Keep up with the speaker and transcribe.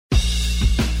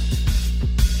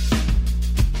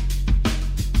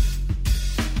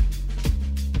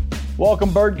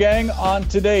Welcome, Bird Gang. On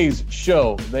today's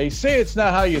show, they say it's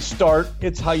not how you start,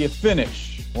 it's how you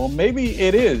finish. Well, maybe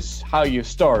it is how you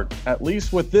start, at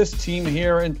least with this team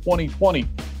here in 2020.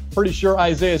 Pretty sure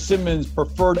Isaiah Simmons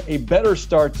preferred a better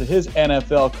start to his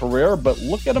NFL career, but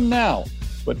look at him now.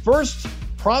 But first,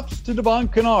 props to Devon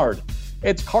Kennard.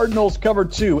 It's Cardinals Cover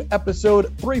 2, episode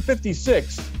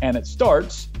 356, and it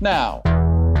starts now.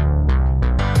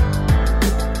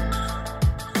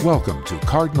 Welcome to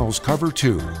Cardinals Cover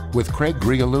 2 with Craig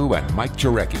Grialou and Mike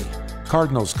Jurecki.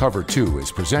 Cardinals Cover 2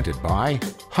 is presented by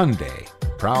Hyundai,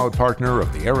 proud partner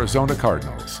of the Arizona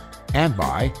Cardinals, and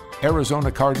by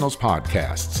Arizona Cardinals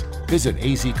Podcasts. Visit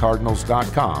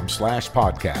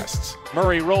azcardinals.com/podcasts.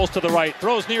 Murray rolls to the right,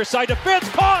 throws near side to Fitz,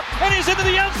 caught, and he's into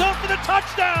the end zone for the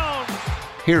touchdown.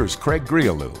 Here's Craig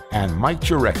Grialou and Mike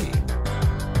Jurecki.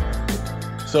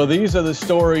 So these are the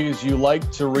stories you like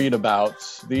to read about.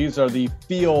 These are the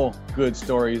feel-good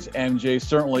stories, MJ,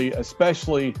 certainly,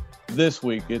 especially this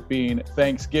week, it being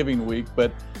Thanksgiving week.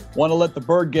 But want to let the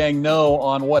Bird Gang know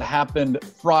on what happened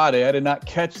Friday. I did not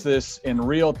catch this in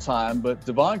real time, but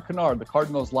Devon Kennard, the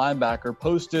Cardinals linebacker,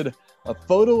 posted a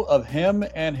photo of him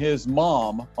and his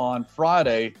mom on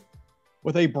Friday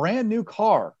with a brand new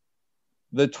car.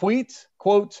 The tweet,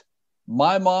 quote,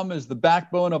 "My mom is the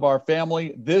backbone of our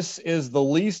family. This is the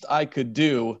least I could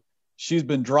do. She's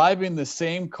been driving the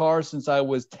same car since I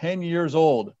was 10 years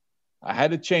old. I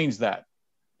had to change that,"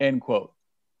 end quote.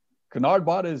 Kennard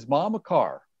bought his mom a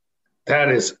car. That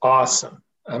is awesome.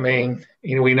 I mean,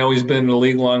 we know he's been in the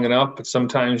league long enough, but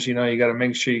sometimes, you got to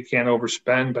make sure you can't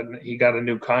overspend. But he got a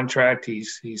new contract.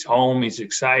 He's home. He's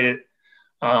excited.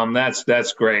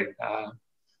 That's great.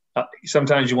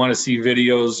 Sometimes you want to see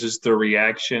videos, just the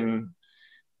reaction.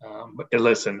 But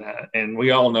listen, and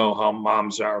we all know how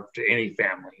moms are to any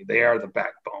family. They are the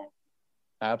backbone.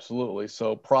 Absolutely.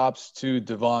 So props to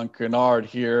Devon Kennard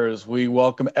here as we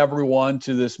welcome everyone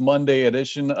to this Monday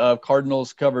edition of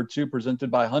Cardinals Cover 2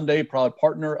 presented by Hyundai, proud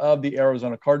partner of the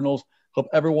Arizona Cardinals. Hope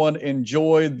everyone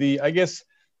enjoyed the,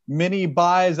 mini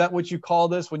bye. Is that what you call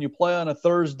this? When you play on a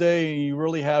Thursday and you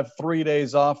really have 3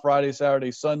 days off, Friday,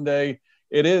 Saturday, Sunday.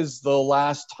 It is the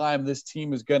last time this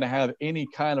team is going to have any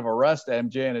kind of a rest,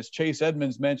 MJ. And as Chase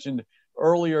Edmonds mentioned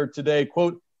earlier today,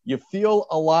 quote, "You feel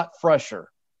a lot fresher."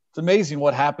 It's amazing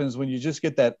what happens when you just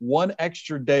get that one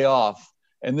extra day off,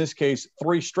 in this case,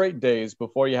 3 straight days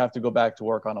before you have to go back to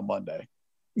work on a Monday.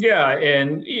 Yeah,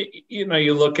 and,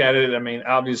 you look at it,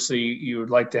 obviously you would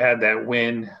like to have that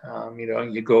win.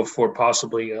 You go for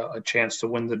possibly a chance to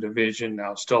win the division.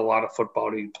 Now, still a lot of football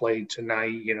to play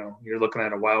tonight. You're looking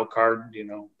at a wild card,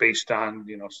 based on,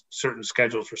 certain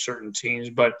schedules for certain teams.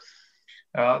 But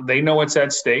they know what's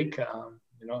at stake.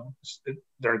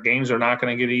 Their games are not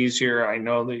going to get easier. I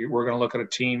know that we're going to look at a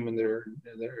team and they're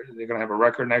going to have a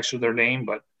record next to their name,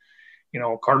 but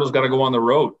Cardinals got to go on the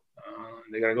road.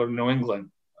 They got to go to New England.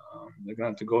 They're going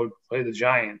to have to go play the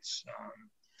Giants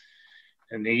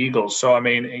and the Eagles. So I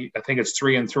think it's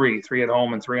 3 and 3 at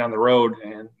home and 3 on the road,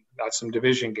 and got some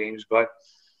division games. But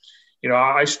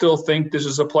I still think this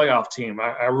is a playoff team.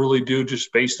 I really do,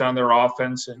 just based on their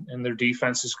offense and their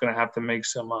defense is going to have to make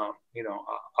some,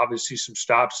 obviously some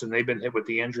stops, and they've been hit with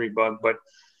the injury bug. But,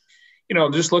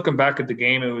 just looking back at the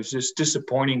game, it was just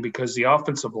disappointing because the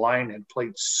offensive line had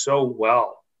played so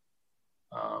well.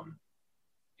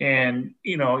 And,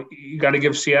 you got to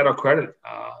give Seattle credit.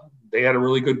 They had a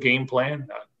really good game plan.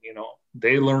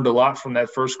 They learned a lot from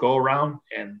that first go around,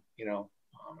 and, the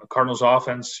Cardinals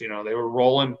offense, they were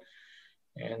rolling.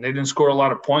 And they didn't score a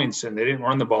lot of points, and they didn't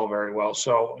run the ball very well.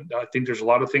 So I think there's a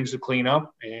lot of things to clean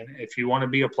up. And if you want to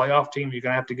be a playoff team, you're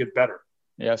going to have to get better.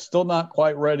 Yeah, still not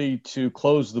quite ready to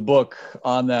close the book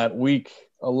on that Week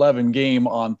 11 game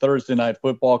on Thursday Night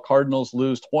Football. Cardinals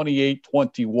lose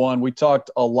 28-21. We talked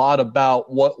a lot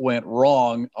about what went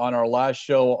wrong on our last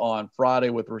show on Friday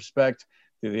with respect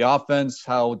to the offense,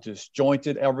 how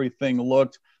disjointed everything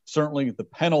looked, certainly the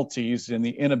penalties and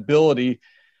the inability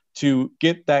to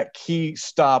get that key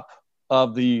stop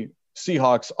of the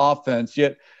Seahawks offense.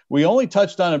 Yet we only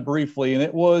touched on it briefly, and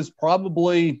it was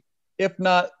probably, if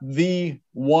not the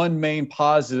one main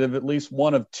positive, at least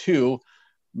one of two,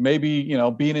 maybe,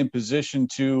 being in position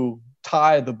to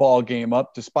tie the ball game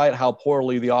up despite how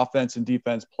poorly the offense and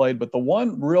defense played. But the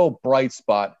one real bright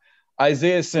spot,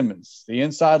 Isaiah Simmons, the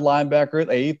inside linebacker,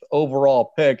 the 8th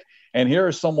overall pick. And here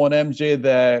is someone, MJ,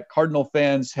 that Cardinal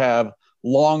fans have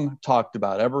long talked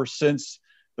about ever since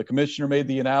the commissioner made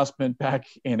the announcement back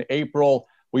in April.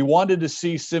 We wanted to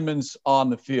see Simmons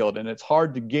on the field, and it's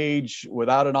hard to gauge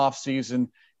without an offseason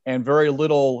and very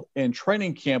little in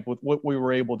training camp with what we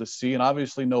were able to see, and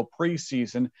obviously no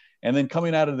preseason. And then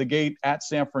coming out of the gate at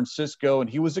San Francisco, and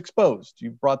he was exposed.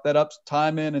 You brought that up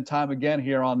time in and time again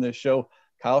here on this show.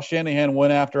 Kyle Shanahan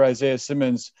went after Isaiah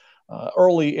Simmons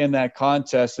early in that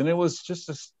contest, and it was just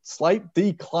a slight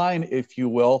decline, if you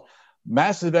will.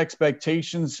 Massive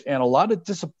expectations and a lot of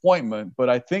disappointment. But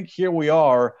I think here we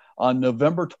are on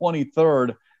November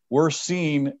 23rd. We're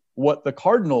seeing what the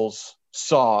Cardinals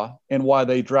saw and why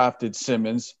they drafted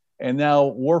Simmons. And now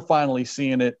we're finally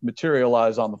seeing it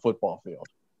materialize on the football field.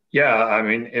 Yeah, I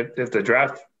mean, if the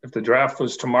draft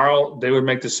was tomorrow, they would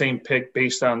make the same pick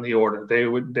based on the order. They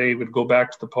would go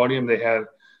back to the podium.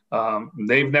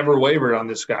 They've never wavered on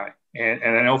this guy. And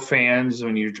I know fans,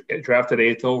 when you drafted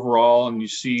 8th overall and you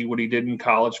see what he did in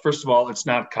college, first of all, it's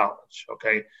not college,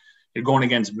 okay? You're going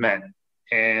against men,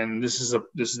 and this is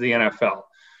the NFL.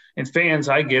 And fans,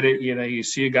 I get it. You know, you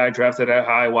see a guy drafted that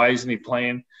high. Why isn't he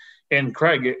playing? And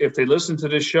Craig, if they listen to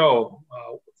this show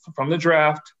from the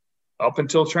draft up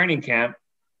until training camp,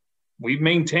 we've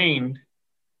maintained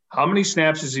how many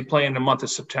snaps is he playing in the month of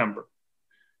September.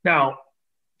 Now,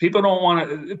 people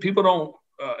don't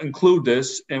include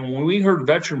this. And when we heard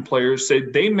veteran players say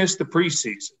they missed the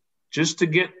preseason just to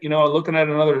get, looking at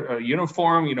another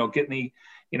uniform, getting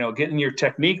your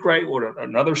technique right with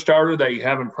another starter that you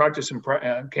haven't practiced in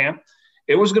camp,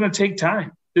 it was going to take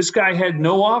time. This guy had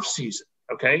no off season.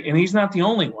 Okay. And he's not the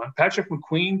only one. Patrick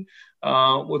McQueen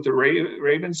with the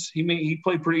Ravens, he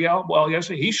played pretty well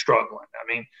yesterday. He's struggling.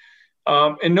 I mean,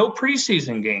 and no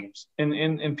preseason games.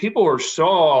 And people are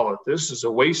so, this is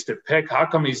a wasted pick. How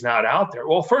come he's not out there?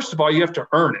 Well, first of all, you have to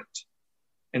earn it.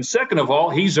 And second of all,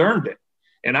 he's earned it.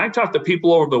 And I talked to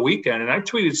people over the weekend, and I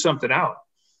tweeted something out.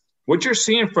 What you're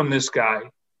seeing from this guy,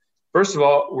 first of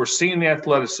all, we're seeing the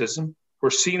athleticism. We're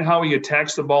seeing how he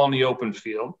attacks the ball in the open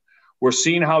field. We're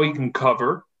seeing how he can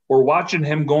cover. We're watching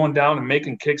him going down and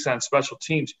making kicks on special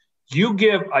teams. You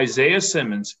give Isaiah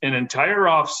Simmons an entire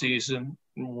offseason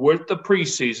with the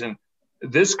preseason,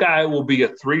 this guy will be a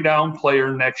 3-down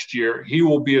player next year. He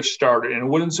will be a starter, and it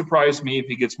wouldn't surprise me if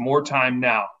he gets more time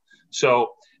now.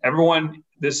 So everyone,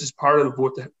 this is part of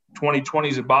what the 2020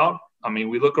 is about. I mean,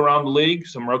 we look around the league.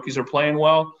 Some rookies are playing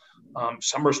well.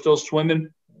 Some are still swimming.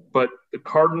 But the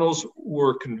Cardinals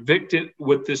were convicted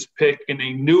with this pick, and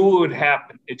they knew it would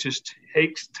happen. It just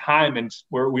takes time. And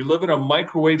where we live in a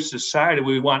microwave society,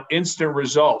 we want instant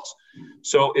results.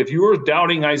 So if you were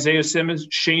doubting Isaiah Simmons,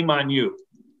 shame on you.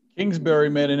 Kingsbury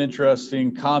made an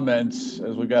interesting comment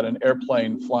as we got an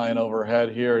airplane flying overhead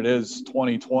here. It is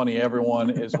 2020. Everyone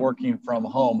is working from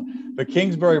home. But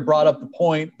Kingsbury brought up the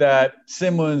point that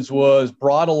Simmons was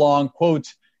brought along, quote,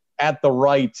 at the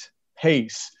right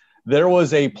pace. There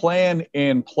was a plan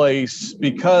in place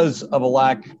because of a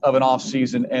lack of an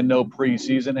offseason and no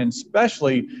preseason, and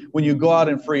especially when you go out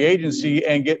in free agency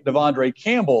and get Devondre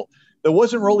Campbell, there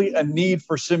wasn't really a need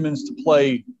for Simmons to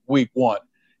play week one.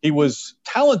 He was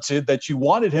talented that you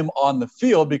wanted him on the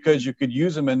field because you could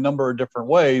use him in a number of different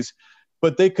ways,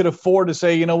 but they could afford to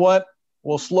say, you know what,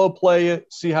 we'll slow play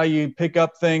it, see how you pick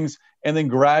up things, and then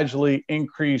gradually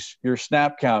increase your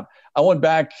snap count. I went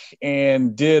back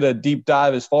and did a deep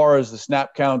dive as far as the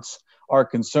snap counts are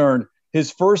concerned.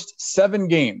 His first 7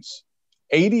 games,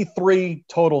 83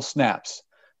 total snaps.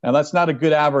 Now, that's not a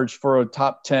good average for a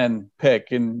top 10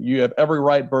 pick, and you have every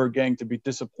right, Bird Gang, to be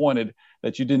disappointed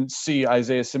that you didn't see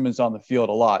Isaiah Simmons on the field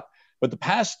a lot. But the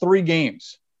past 3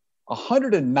 games,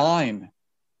 109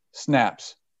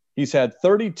 snaps. He's had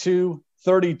 32,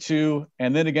 32,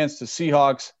 and then against the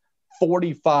Seahawks,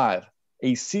 45.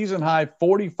 A season-high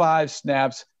 45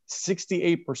 snaps,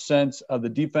 68% of the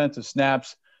defensive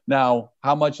snaps. Now,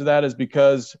 how much of that is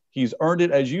because he's earned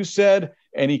it, as you said,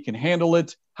 and he can handle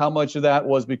it? How much of that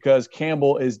was because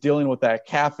Campbell is dealing with that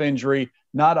calf injury,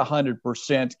 not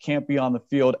 100%, can't be on the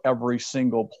field every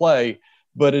single play?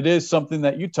 But it is something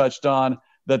that you touched on,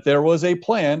 that there was a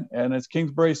plan, and as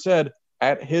Kingsbury said,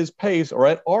 at his pace or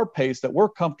at our pace that we're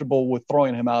comfortable with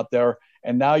throwing him out there.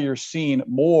 And now you're seeing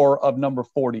more of number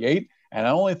 48. And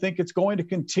I only think it's going to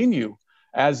continue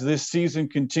as this season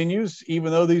continues,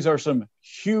 even though these are some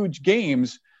huge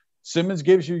games. Simmons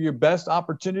gives you your best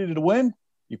opportunity to win.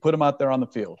 You put him out there on the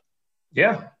field.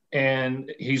 Yeah,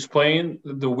 and he's playing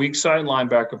the weak side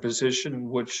linebacker position,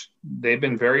 which they've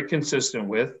been very consistent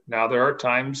with. Now, there are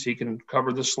times he can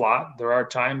cover the slot. There are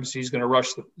times he's going to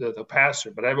rush the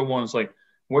passer. But everyone's like,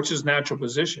 what's his natural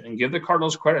position? And give the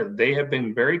Cardinals credit. They have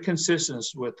been very consistent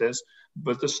with this,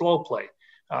 but the slow play.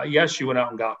 Yes, you went out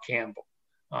and got Campbell.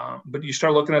 But you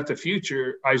start looking at the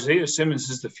future, Isaiah Simmons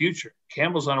is the future.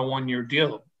 Campbell's on a 1-year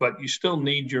deal, but you still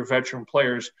need your veteran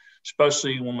players,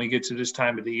 especially when we get to this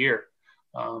time of the year.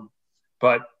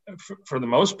 But for the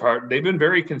most part, they've been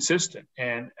very consistent.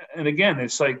 And again,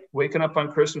 it's like waking up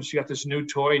on Christmas, you got this new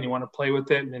toy and you want to play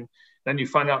with it. And then you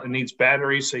find out it needs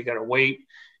batteries, so you got to wait.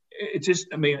 It just,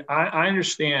 I mean, I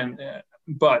understand,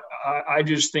 but I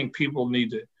just think people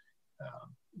need to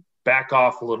back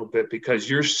off a little bit, because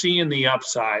you're seeing the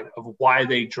upside of why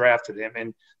they drafted him.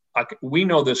 And we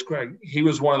know this, Greg. He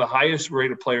was one of the highest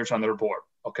rated players on their board.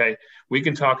 Okay. We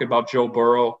can talk about Joe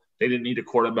Burrow. They didn't need a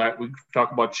quarterback. We can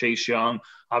talk about Chase Young,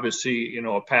 obviously,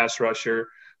 a pass rusher.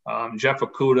 Jeff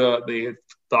Okudah, they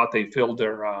thought they filled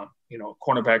their,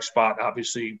 cornerback spot,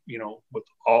 obviously, with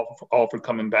Alford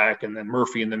coming back, and then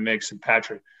Murphy in the mix, and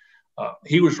Patrick.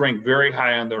 He was ranked very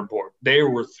high on their board. They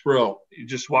were thrilled. You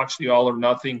just watch the all or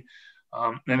nothing.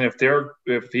 And if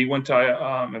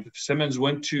Simmons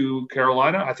went to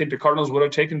Carolina, I think the Cardinals would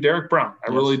have taken Derek Brown.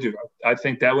 I really do. I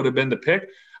think that would have been the pick.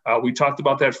 We talked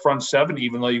about that front seven,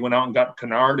 even though you went out and got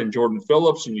Kennard and Jordan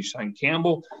Phillips and you signed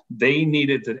Campbell, they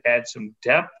needed to add some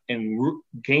depth and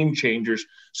game changers.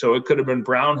 So it could have been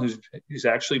Brown, who's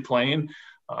actually playing.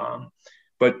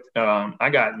 But I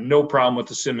got no problem with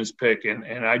the Simmons pick.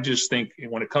 And I just think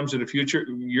when it comes to the future,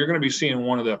 you're going to be seeing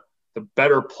one of the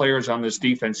better players on this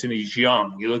defense, and he's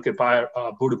young. You look at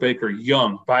Budda Baker,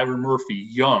 young. Byron Murphy,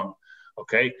 young.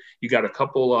 Okay, you got a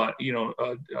couple,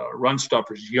 run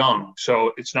stuffers, young.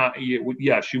 So it's not.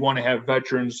 Yes, you want to have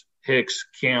veterans: Hicks,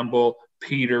 Campbell,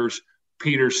 Peters,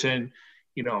 Peterson.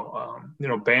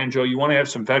 Banjo. You want to have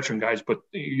some veteran guys, but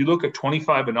you look at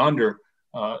 25 and under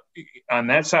on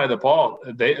that side of the ball.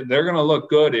 They're going to look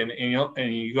good, and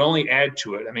you only add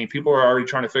to it. I mean, people are already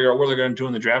trying to figure out what they're going to do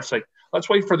in the draft. It's like, let's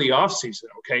wait for the offseason,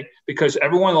 okay? Because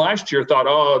everyone last year thought,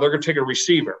 oh, they're going to take a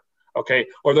receiver, okay,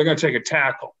 or they're going to take a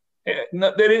tackle.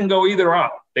 No, they didn't go either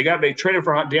out. They traded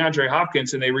for DeAndre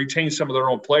Hopkins, and they retained some of their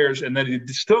own players, and then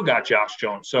they still got Josh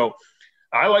Jones. So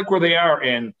I like where they are,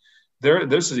 and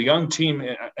this is a young team.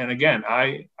 And again,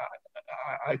 I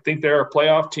think they're a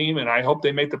playoff team, and I hope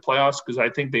they make the playoffs, because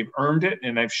I think they've earned it,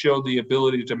 and they've showed the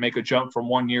ability to make a jump from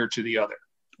one year to the other.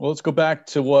 Well, let's go back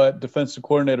to what defensive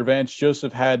coordinator Vance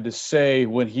Joseph had to say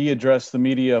when he addressed the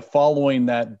media following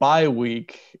that bye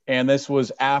week. And this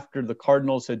was after the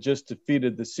Cardinals had just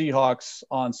defeated the Seahawks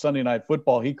on Sunday Night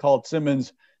Football. He called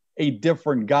Simmons a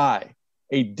different guy,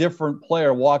 a different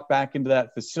player, walked back into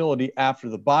that facility after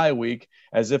the bye week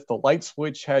as if the light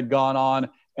switch had gone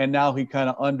on. And now he kind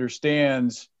of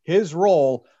understands his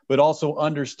role, but also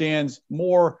understands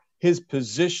more his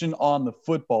position on the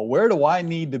football. Where do I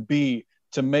need to be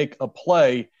to make a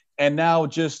play? And now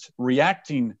just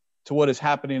reacting to what is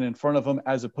happening in front of him,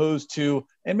 as opposed to,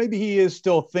 and maybe he is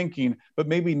still thinking, but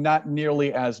maybe not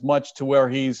nearly as much to where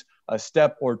he's a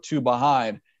step or two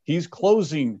behind. He's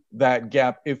closing that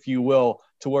gap, if you will,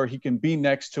 to where he can be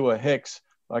next to a Hicks,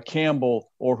 a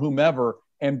Campbell, or whomever,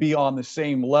 and be on the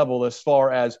same level as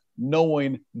far as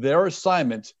knowing their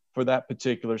assignment for that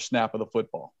particular snap of the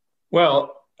football.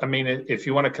 Well, I mean, if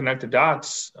you want to connect the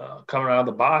dots, coming out of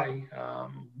the bye,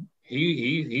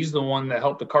 he's the one that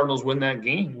helped the Cardinals win that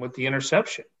game with the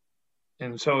interception.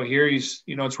 And so here he's,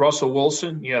 it's Russell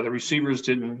Wilson. Yeah, the receivers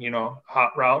didn't,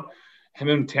 hot route. Him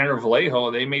and Tanner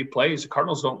Vallejo, they made plays. The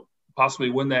Cardinals don't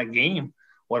possibly win that game.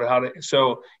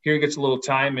 So here he gets a little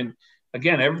time. And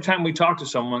again, every time we talk to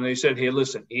someone, they said, hey,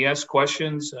 listen, he asks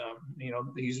questions.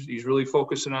 He's really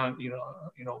focusing on,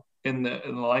 in the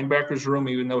linebackers room,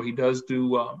 even though he does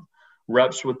do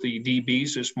reps with the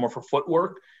DBs, it's more for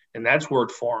footwork, and that's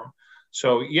worked for him.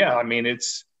 So, yeah, I mean,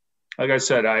 it's like I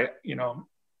said,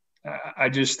 I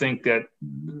just think that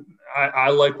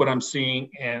I like what I'm seeing,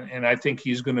 and I think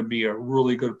he's going to be a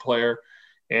really good player.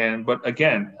 But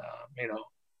again,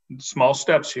 small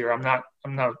steps here.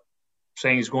 I'm not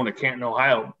saying he's going to Canton,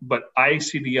 Ohio, but I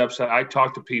see the upside. I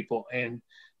talk to people, and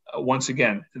once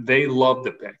again, they love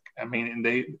the pick. I mean,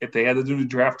 if they had to do the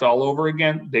draft all over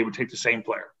again, they would take the same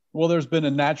player. Well, there's been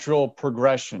a natural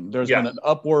progression. There's been an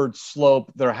upward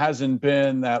slope. There hasn't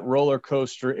been that roller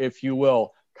coaster, if you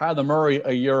will. Kyler Murray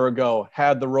a year ago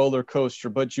had the roller coaster,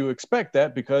 but you expect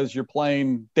that because you're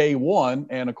playing day one,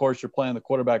 and of course you're playing the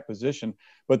quarterback position.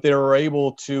 But they were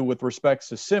able to, with respect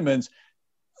to Simmons,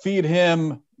 feed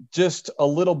him just a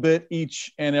little bit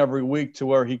each and every week to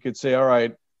where he could say, all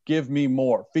right, give me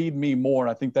more, feed me more.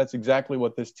 And I think that's exactly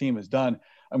what this team has done.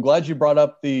 I'm glad you brought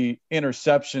up the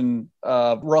interception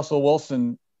of Russell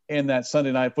Wilson in that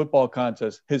Sunday Night Football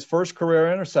contest, his first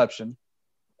career interception.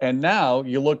 And now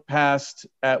you look past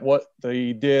at what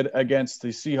they did against the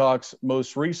Seahawks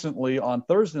most recently on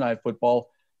Thursday Night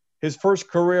Football, his first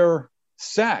career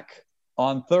sack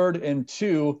on 3rd and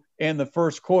 2 in the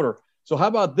first quarter. So how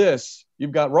about this?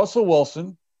 You've got Russell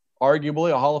Wilson,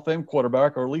 arguably a Hall of Fame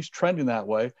quarterback, or at least trending that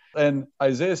way. And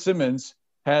Isaiah Simmons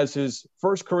has his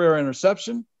first career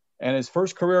interception and his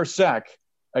first career sack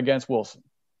against Wilson.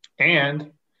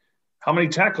 And how many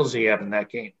tackles did he have in that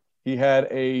game? He had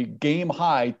a game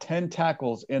high 10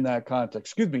 tackles in that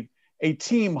context. Excuse me, a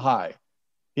team high.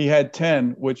 He had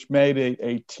 10, which made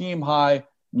a team high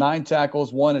 9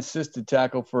 tackles, 1 assisted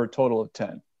tackle for a total of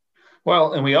 10.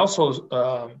 Well, and we also,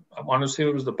 I want to say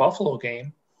it was the Buffalo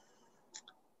game.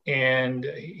 And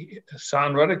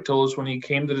Hassan Reddick told us when he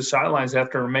came to the sidelines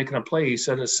after making a play, he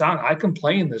said, Hassan, I can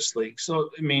play in this league. So,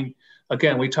 I mean,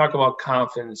 again, we talk about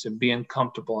confidence and being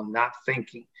comfortable and not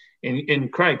thinking.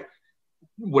 And Craig,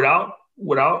 without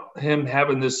him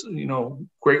having this,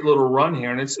 great little run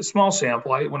here, and it's a small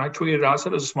sample. When I tweeted it out, I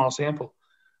said it was a small sample.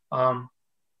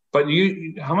 But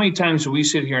how many times do we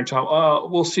sit here and talk, oh,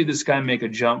 we'll see this guy make a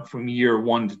jump from year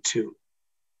 1 to 2?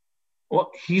 Well,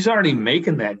 he's already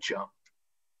making that jump.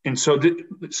 And so the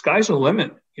sky's the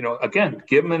limit. Again,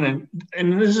 give him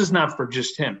and this is not for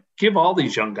just him. Give all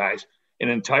these young guys an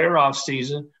entire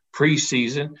offseason,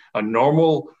 preseason, a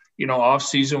normal,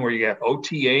 offseason where you have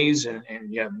OTAs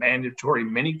and you have mandatory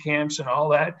mini camps and all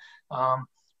that,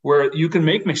 where you can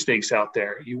make mistakes out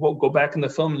there. You won't go back in the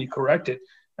film and you correct it.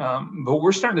 But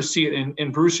we're starting to see it.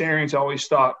 And Bruce Arians always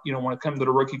thought, when it comes to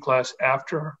the rookie class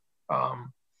after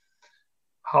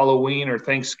Halloween or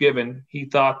Thanksgiving, he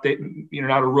thought that you're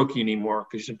not a rookie anymore,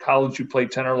 because in college you play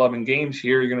 10 or 11 games.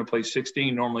 Here you're going to play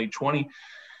 16, normally 20.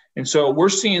 And so we're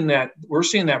seeing that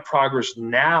progress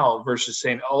now versus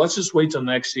saying, oh, let's just wait till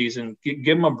next season,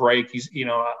 give him a break. He's,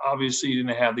 obviously he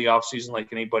didn't have the offseason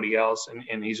like anybody else,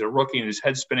 and he's a rookie and his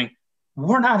head's spinning.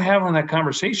 We're not having that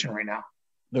conversation right now.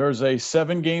 There's a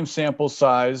 7-game sample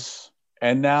size,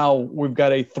 and now we've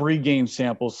got a 3-game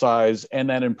sample size, and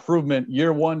that improvement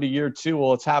year 1 to year 2.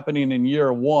 Well, it's happening in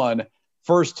year 1,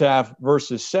 first half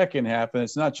versus second half. And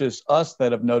it's not just us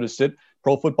that have noticed it.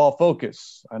 Pro Football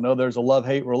Focus. I know there's a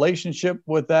love-hate relationship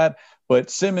with that, but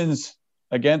Simmons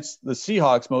against the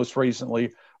Seahawks most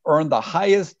recently earned the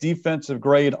highest defensive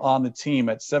grade on the team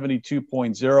at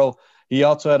 72.0. He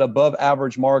also had above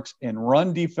average marks in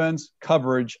run defense,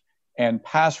 coverage, and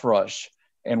pass rush.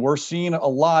 And we're seeing a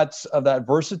lot of that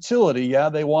versatility. Yeah,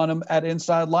 they want him at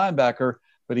inside linebacker,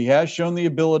 but he has shown the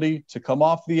ability to come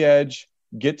off the edge,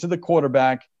 get to the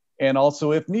quarterback, and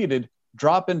also, if needed,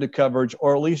 drop into coverage,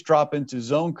 or at least drop into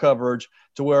zone coverage,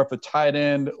 to where if a tight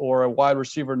end or a wide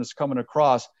receiver is coming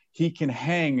across, he can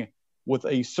hang with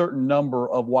a certain number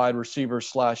of wide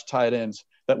receivers / tight ends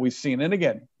that we've seen. And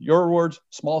again, your words,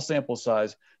 small sample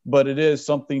size, but it is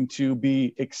something to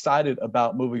be excited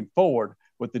about moving forward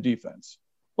with the defense.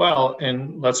 Well,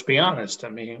 and let's be honest. I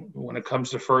mean, when it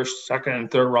comes to first, second,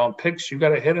 and third round picks, you got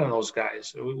to hit on those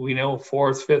guys. We know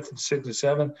 4th, 5th, and 6th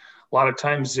and 7th. A lot of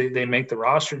times they make the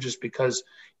roster just because,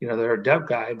 they're a depth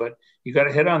guy, but you got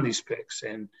to hit on these picks.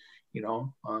 And,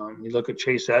 you look at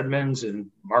Chase Edmonds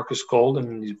and Marcus Golden,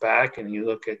 and he's back, and you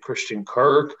look at Christian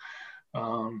Kirk.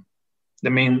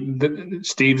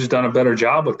 Steve's done a better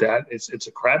job with that. It's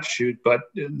a crapshoot, but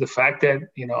the fact that,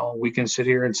 we can sit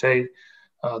here and say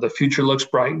the future looks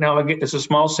bright. Now, again, it's a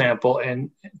small sample, and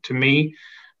to me,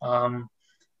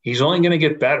 he's only going to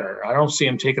get better. I don't see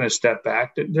him taking a step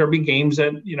back. There'll be games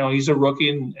that, he's a rookie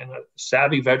and a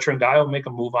savvy veteran guy will make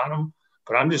a move on him.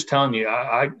 But I'm just telling you,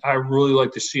 I really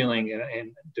like the ceiling,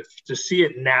 and to see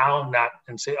it now, not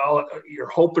and say, oh, you're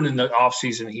hoping in the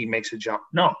offseason he makes a jump.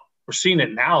 No, we're seeing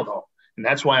it now, though. And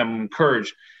that's why I'm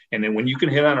encouraged. And then when you can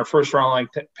hit on a first-round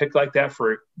pick like that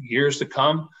for years to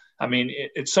come, I mean,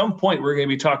 at some point we're going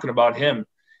to be talking about him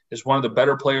as one of the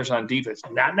better players on defense.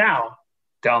 Not now,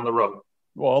 down the road.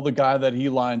 Well, the guy that he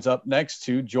lines up next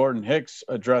to, Jordan Hicks,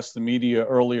 addressed the media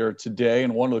earlier today,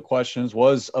 and one of the questions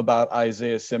was about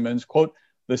Isaiah Simmons. Quote,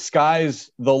 the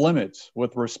sky's the limit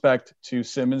with respect to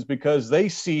Simmons, because they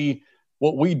see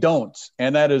what we don't,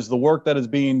 and that is the work that is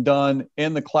being done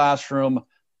in the classroom,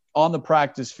 on the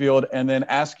practice field, and then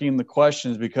asking the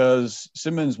questions, because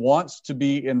Simmons wants to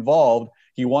be involved.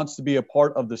 He wants to be a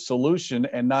part of the solution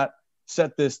and not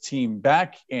set this team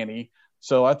back any.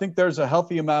 So I think there's a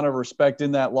healthy amount of respect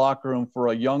in that locker room for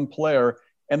a young player.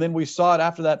 And then we saw it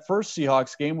after that first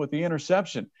Seahawks game with the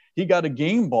interception. He got a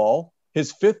game ball,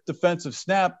 his 5th defensive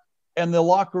snap, and the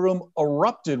locker room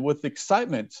erupted with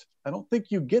excitement. I don't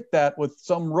think you get that with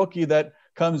some rookie that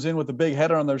comes in with a big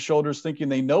head on their shoulders thinking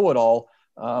they know it all.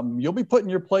 You'll be put in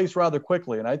your place rather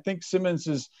quickly. And I think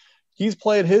Simmons he's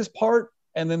played his part,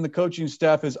 and then the coaching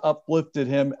staff has uplifted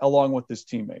him along with his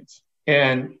teammates.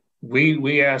 And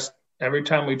we asked every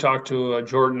time we talk to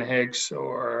Jordan Hicks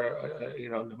or,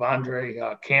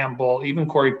 Devondre Campbell, even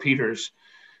Corey Peters,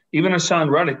 even Hassan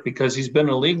Reddick, because he's been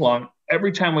in the league long,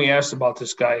 every time we asked about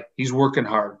this guy, he's working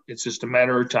hard. It's just a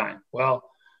matter of time. Well,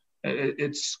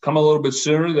 it's come a little bit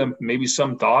sooner than maybe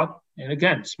some thought. And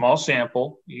again, small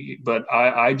sample, but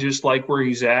I just like where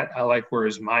he's at. I like where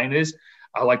his mind is.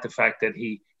 I like the fact that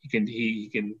he can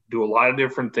do a lot of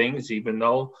different things, even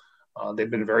though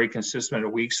they've been very consistent at a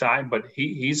weak side. But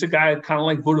he's a guy kind of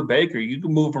like Budda Baker. You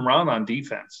can move him around on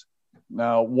defense.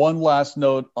 Now, one last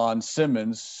note on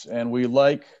Simmons, and we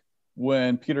like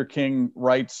when Peter King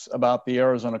writes about the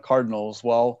Arizona Cardinals.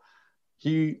 Well,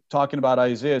 he, talking about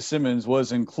Isaiah Simmons,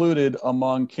 was included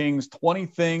among King's 20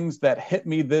 things that hit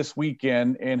me this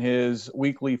weekend in his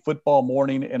weekly Football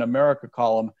Morning in America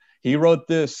column. He wrote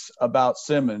this about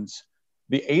Simmons: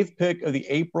 the 8th pick of the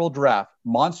April draft,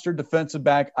 monster defensive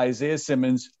back Isaiah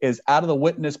Simmons is out of the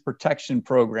witness protection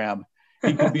program.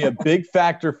 He could be a big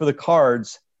factor for the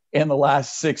Cards in the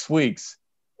last 6 weeks,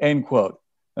 end quote.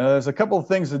 There's a couple of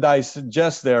things that I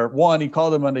suggest there. One, he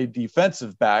called him a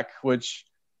defensive back, which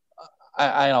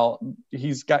I know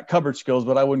he's got coverage skills,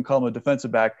 but I wouldn't call him a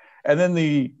defensive back. And then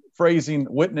the phrasing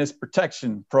witness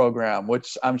protection program,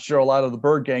 which I'm sure a lot of the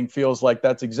Bird Gang feels like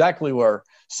that's exactly where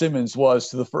Simmons was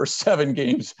to the first 7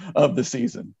 games of the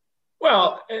season.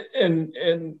 Well, and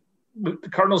the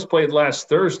Cardinals played last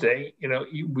Thursday. You know,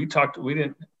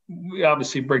 we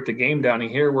obviously break the game down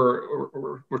here.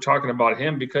 We're talking about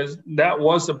him because that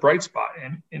was the bright spot,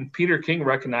 and Peter King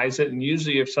recognized it. And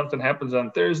usually, if something happens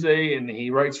on Thursday and he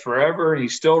writes forever and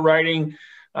he's still writing,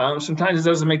 sometimes it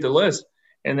doesn't make the list.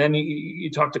 And then you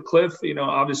talk to Cliff. You know,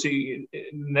 obviously,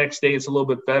 next day it's a little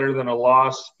bit better than a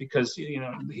loss because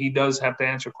he does have to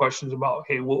answer questions about,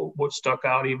 hey, what stuck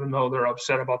out, even though they're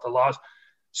upset about the loss.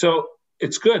 So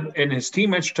it's good, and his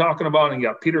teammates are talking about, and you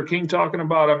got Peter King talking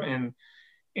about him, and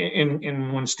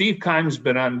when Steve Keim's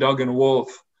been on Doug and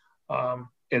Wolf,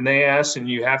 and they ask, and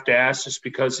you have to ask just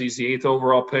because he's the 8th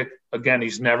overall pick, again,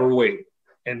 he's never weighed.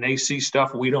 And they see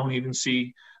stuff we don't even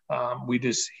see. We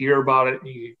just hear about it,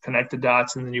 you connect the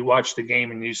dots, and then you watch the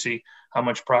game and you see how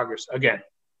much progress. Again,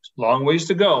 long ways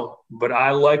to go, but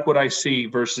I like what I see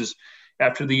versus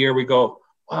after the year we go,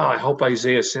 wow, I hope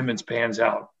Isaiah Simmons pans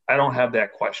out. I don't have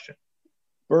that question.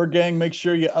 Bird Gang, make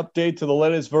sure you update to the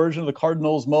latest version of the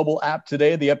Cardinals mobile app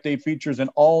today. The update features an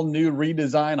all-new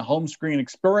redesigned home screen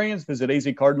experience. Visit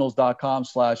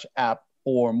azcardinals.com/app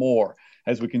for more.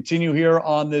 As we continue here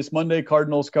on this Monday,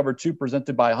 Cardinals Cover 2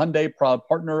 presented by Hyundai, proud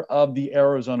partner of the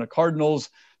Arizona Cardinals.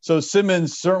 So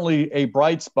Simmons, certainly a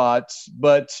bright spot,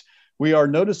 but we are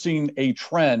noticing a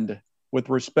trend with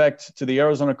respect to the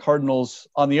Arizona Cardinals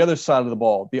on the other side of the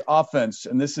ball, the offense.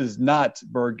 And this is not,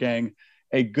 Bird Gang,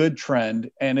 a good trend,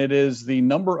 and it is the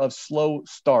number of slow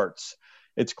starts.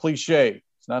 It's cliche.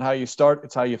 It's not how you start,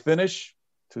 it's how you finish.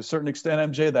 To a certain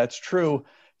extent, MJ, that's true.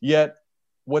 Yet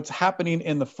what's happening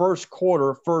in the first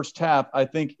quarter, first half, I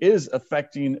think is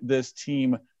affecting this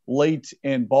team late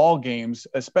in ball games,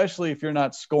 especially if you're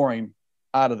not scoring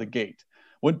out of the gate.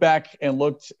 Went back and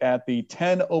looked at the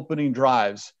 10 opening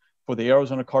drives for the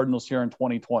Arizona Cardinals here in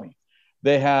 2020.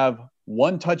 They have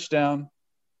 1 touchdown,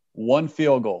 1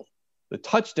 field goal. The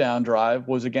touchdown drive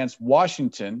was against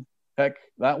Washington. Heck,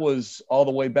 that was all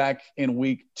the way back in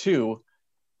week 2.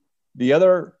 The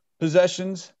other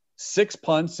possessions, 6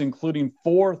 punts, including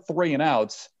 4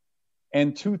 3-and-outs,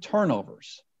 and 2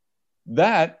 turnovers.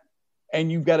 That,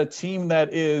 and you've got a team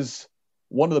that is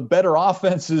one of the better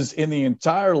offenses in the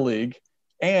entire league,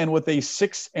 and with a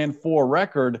 6-4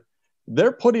 record,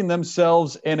 they're putting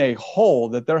themselves in a hole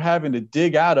that they're having to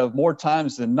dig out of more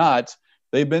times than not.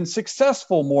 They've been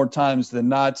successful more times than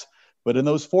not, but in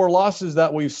those 4 losses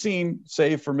that we've seen,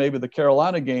 save for maybe the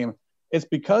Carolina game, it's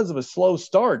because of a slow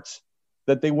start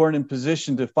that they weren't in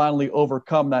position to finally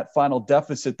overcome that final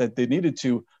deficit that they needed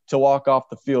to walk off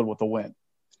the field with a win.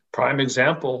 Prime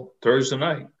example, Thursday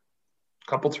night, a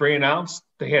couple 3-and-outs.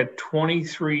 They had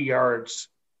 23 yards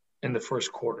in the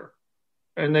first quarter,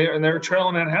 and they were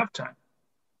trailing at halftime.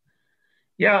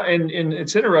 Yeah, and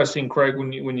it's interesting, Craig,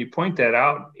 when you point that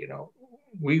out.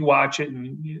 We watch it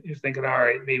and you're thinking, all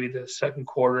right, maybe the second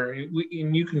quarter,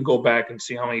 and you can go back and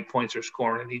see how many points they're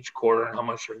scoring in each quarter and how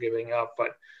much they're giving up.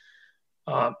 But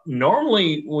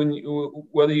normally,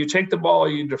 whether you take the ball or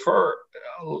you defer,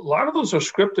 a lot of those are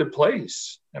scripted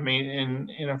plays. I mean,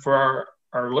 and for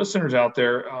our listeners out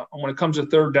there, when it comes to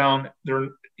third down,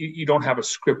 you don't have a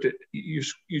scripted.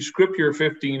 You script your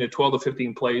 15 to 12 to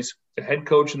 15 plays. The head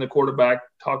coach and the quarterback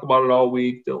talk about it all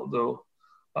week. They'll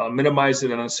minimize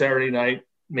it on a Saturday night,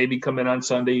 maybe come in on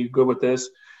Sunday, you good with this.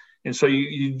 And so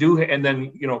you do, and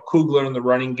then, Kugler in the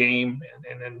running game,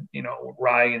 and then,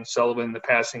 Rye and Sullivan in the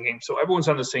passing game. So everyone's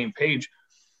on the same page.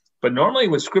 But normally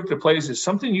with scripted plays is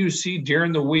something you see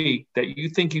during the week that you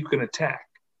think you can attack.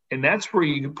 And that's where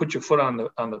you can put your foot on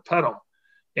the pedal.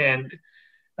 And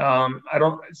I'm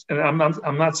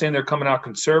not saying they're coming out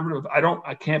conservative.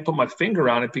 I can't put my finger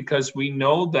on it because we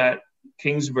know that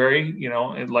Kingsbury, you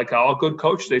know, and like all good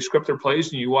coaches, they script their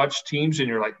plays, and you watch teams and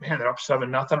you're like, man, they're up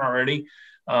 7-0 already.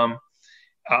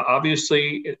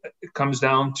 Obviously it comes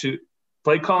down to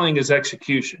play calling is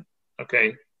execution.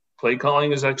 Okay. Play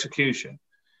calling is execution.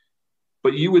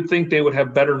 But you would think they would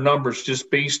have better numbers just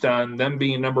based on them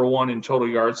being number one in total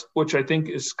yards, which I think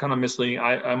is kind of misleading.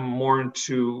 I'm more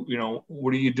into, you know,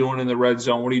 what are you doing in the red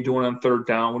zone? What are you doing on third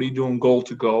down? What are you doing goal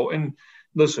to go? And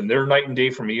listen, they're night and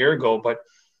day from a year ago, but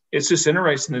it's just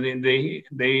interesting that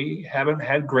they haven't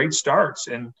had great starts.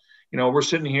 And, you know, we're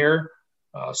sitting here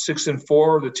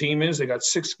 6-4, the team is, they got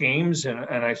 6 games. And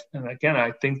again,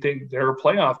 I think they're a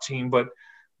playoff team, but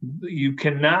you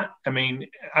cannot, I mean,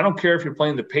 I don't care if you're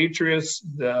playing the Patriots,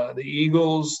 the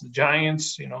Eagles, the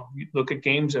Giants, you know, you look at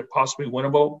games that possibly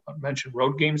winnable. I mentioned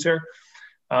road games there.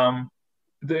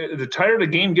 The tighter the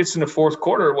game gets in the fourth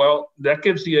quarter, well, that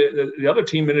gives the other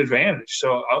team an advantage.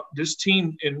 So this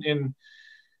team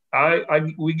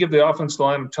we give the offensive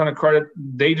line a ton of credit.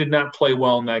 They did not play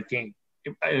well in that game.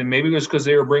 And maybe it was because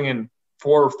they were bringing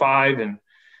 4 or 5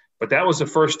 but that was the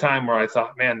first time where I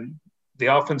thought, man,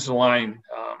 the offensive line,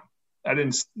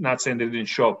 not saying they didn't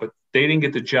show up, but they didn't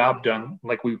get the job done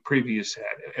like we previously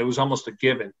had. It was almost a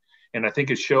given. And I think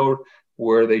it showed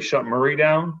where they shut Murray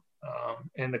down.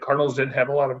 And the Cardinals didn't have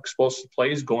a lot of explosive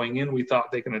plays going in. We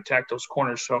thought they can attack those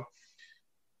corners. So,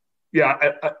 yeah,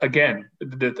 again,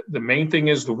 the main thing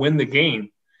is to win the game.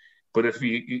 But if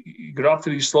you get off to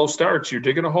these slow starts, you're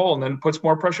digging a hole and then puts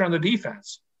more pressure on the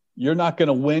defense. You're not going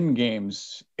to win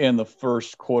games in the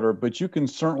first quarter, but you can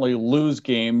certainly lose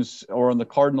games, or in the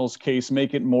Cardinals' case,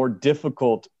 make it more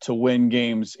difficult to win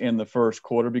games in the first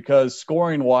quarter because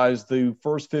scoring-wise, the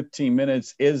first 15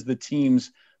 minutes is the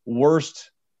team's worst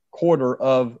quarter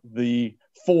of the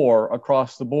 4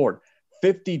 across the board.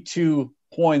 52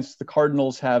 points the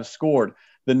Cardinals have scored.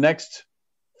 The next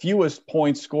fewest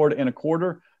points scored in a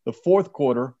quarter, the fourth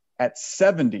quarter at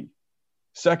 70.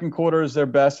 Second quarter is their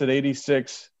best at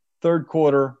 86. Third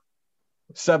quarter,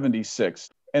 76.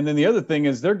 And then the other thing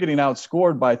is they're getting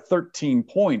outscored by 13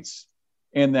 points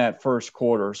in that first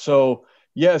quarter. So,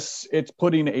 yes, it's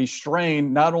putting a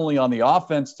strain not only on the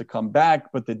offense to come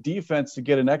back, but the defense to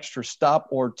get an extra stop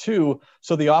or 2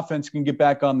 so the offense can get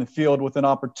back on the field with an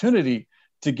opportunity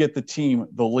to get the team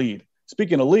the lead.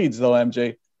 Speaking of leads, though,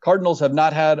 MJ, Cardinals have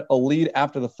not had a lead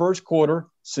after the first quarter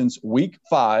since week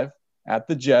 5 at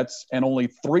the Jets, and only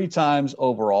 3 times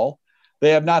overall.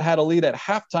 They have not had a lead at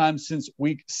halftime since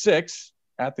week 6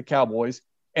 at the Cowboys,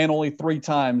 and only 3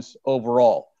 times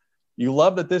overall. You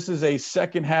love that this is a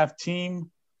second half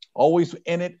team, always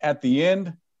in it at the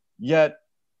end, yet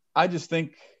I just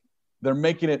think they're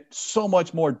making it so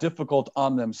much more difficult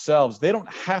on themselves. They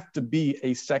don't have to be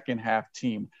a second half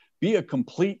team. Be a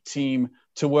complete team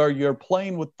to where you're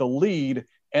playing with the lead,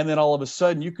 and then all of a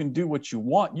sudden you can do what you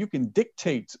want. You can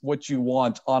dictate what you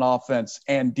want on offense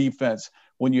and defense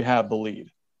when you have the lead.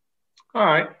 All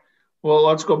right. Well,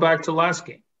 let's go back to last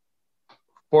game.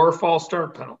 4 false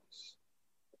start penalties.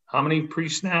 How many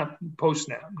pre-snap,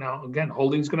 post-snap? Now, again,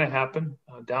 holding's going to happen.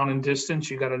 Down in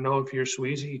distance, you got to know if you're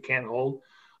Sweezy, you can't hold.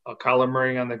 Kyler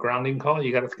Murray on the grounding call,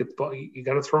 you got to get the ball, you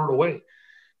got to throw it away.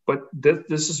 But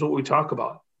this is what we talk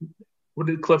about. What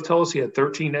did Cliff tell us? He had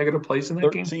 13 negative plays in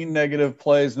that game? 13 negative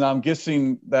plays. Now, I'm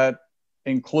guessing that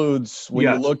includes when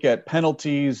you look at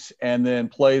penalties and then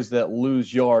plays that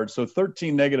lose yards. So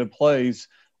 13 negative plays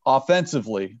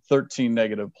offensively, 13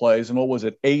 negative plays. And what was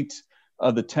it? 8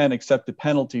 of the 10 accepted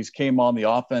penalties came on the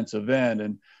offensive end.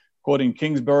 And quoting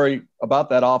Kingsbury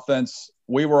about that offense,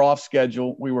 we were off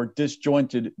schedule. We were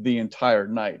disjointed the entire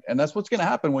night. And that's what's going to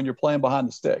happen when you're playing behind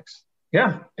the sticks.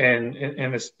 Yeah. And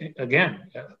it's, again,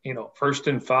 you know, 1st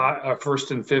and 5,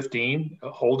 1st and 15,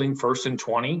 holding 1st and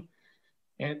 20.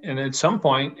 And at some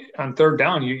point on third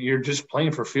down, you're just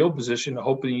playing for field position,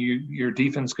 hoping your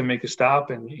defense can make a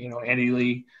stop and, you know, Andy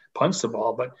Lee punts the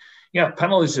ball. But, yeah,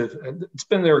 penalties, it's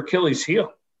been their Achilles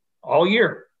heel all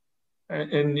year.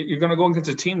 And you're going to go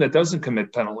against a team that doesn't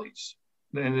commit penalties.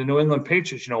 And the New England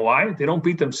Patriots, you know why? They don't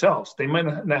beat themselves. They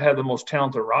might not have the most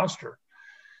talented roster.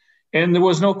 And there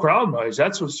was no crowd noise.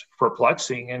 That's what's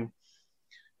perplexing. And,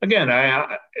 again,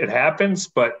 it happens,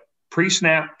 but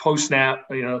pre-snap, post-snap,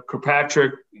 you know,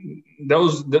 Kirkpatrick,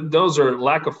 those are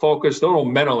lack of focus. Those are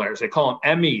mental errors. They call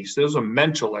them MEs. Those are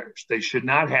mental errors. They should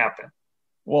not happen.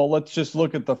 Well, let's just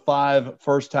look at the 5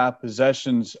 first-half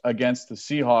possessions against the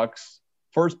Seahawks.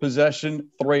 First possession,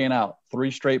 3 and out,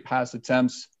 3 straight pass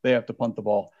attempts. They have to punt the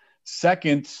ball.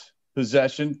 Second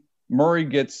possession, Murray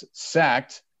gets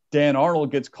sacked. Dan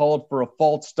Arnold gets called for a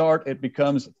false start. It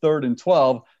becomes 3rd and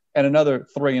 12 and another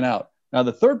 3 and out. Now,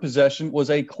 the third possession was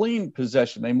a clean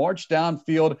possession. They marched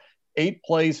downfield, 8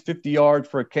 plays, 50 yards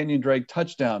for a Kenyon Drake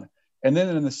touchdown. And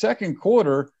then in the second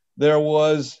quarter, there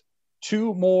was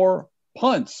 2 more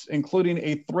punts, including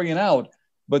a 3 and out.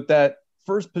 But that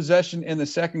first possession in the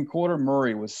second quarter,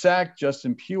 Murray was sacked.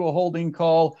 Justin Pugh, a holding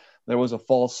call. There was a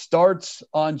false start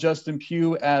on Justin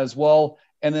Pugh as well.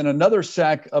 And then another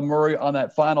sack of Murray on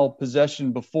that final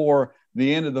possession before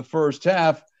the end of the first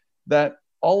half, that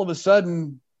all of a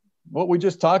sudden, what we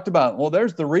just talked about, well,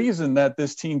 there's the reason that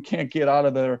this team can't get out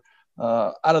of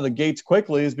the gates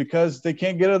quickly, is because they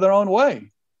can't get it their own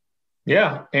way.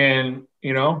 Yeah. And,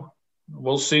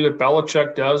 we'll see what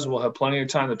Belichick does. We'll have plenty of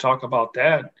time to talk about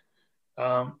that.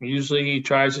 Usually he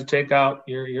tries to take out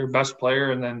your best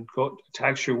player and then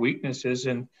attacks your weaknesses.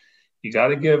 And you got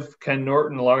to give Ken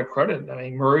Norton a lot of credit. I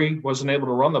mean, Murray wasn't able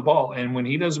to run the ball. And when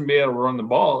he doesn't be able to run the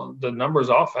ball, the numbers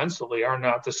offensively are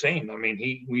not the same. I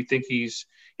mean, we think he's,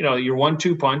 your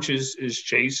 1-2 punch is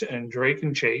Chase and Drake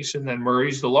and Chase, and then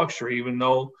Murray's the luxury, even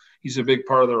though he's a big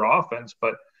part of their offense.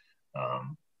 But,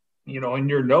 in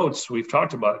your notes, we've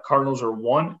talked about it. Cardinals are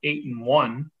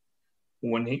 1-8-1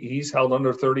 when he's held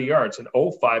under 30 yards, and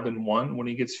 0-5-1 when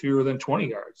he gets fewer than 20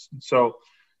 yards. And so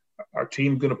our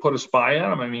team going to put a spy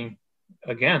on him? I mean,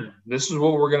 again, this is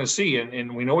what we're going to see.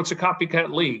 And we know it's a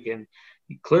copycat league. And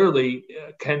clearly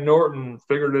Ken Norton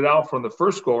figured it out from the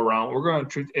first go around. We're going to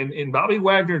treat, and Bobby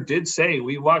Wagner did say,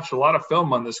 we watched a lot of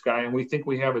film on this guy and we think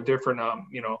we have a different, and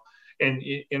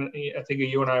I think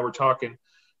you and I were talking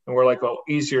and we're like, well,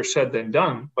 easier said than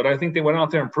done. But I think they went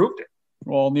out there and proved it.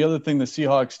 Well, and the other thing the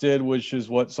Seahawks did, which is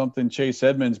something Chase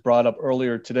Edmonds brought up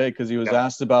earlier today, because he was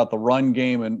asked about the run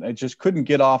game and it just couldn't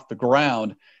get off the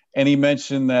ground. And he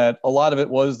mentioned that a lot of it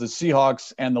was the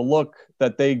Seahawks, and the look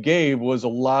that they gave was a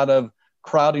lot of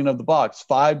crowding of the box,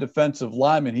 5 defensive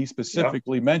linemen he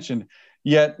specifically mentioned.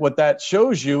 Yet what that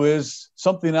shows you is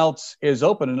something else is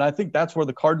open. And I think that's where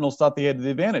the Cardinals thought they had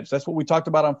the advantage. That's what we talked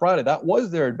about on Friday. That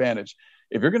was their advantage.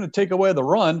 If you're going to take away the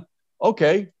run,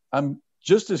 okay, I'm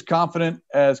just as confident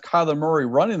as Kyler Murray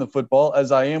running the football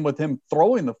as I am with him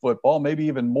throwing the football, maybe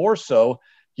even more so.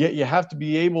 Yet you have to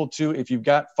be able to, if you've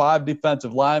got 5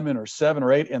 defensive linemen or 7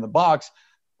 or 8 in the box,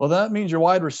 well, that means your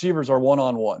wide receivers are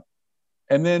one-on-one.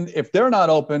 And then if they're not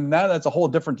open, now that's a whole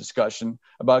different discussion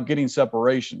about getting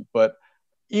separation. But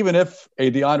even if a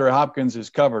DeAndre Hopkins is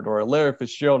covered or a Larry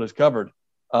Fitzgerald is covered,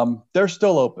 they're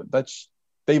still open.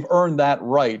 They've earned that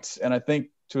right. And I think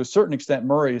to a certain extent,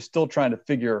 Murray is still trying to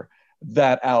figure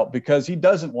that out because he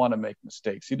doesn't want to make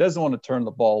mistakes. He doesn't want to turn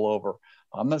the ball over.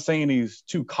 I'm not saying he's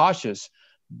too cautious,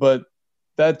 but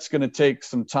that's going to take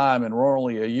some time. And we're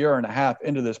only a year and a half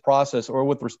into this process, or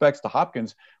with respects to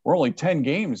Hopkins, we're only 10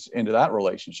 games into that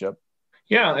relationship.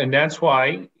 Yeah. And that's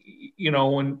why,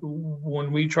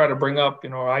 when we try to bring up,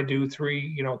 I do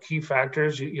 3, key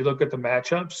factors, you look at the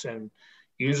matchups, and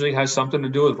usually has something to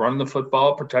do with running the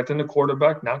football, protecting the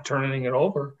quarterback, not turning it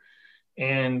over.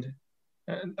 And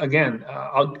again,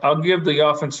 I'll give the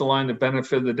offensive line the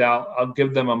benefit of the doubt. I'll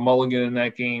give them a mulligan in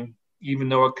that game, even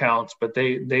though it counts. But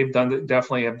they've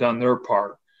definitely have done their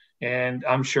part. And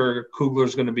I'm sure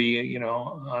Kugler's going to be,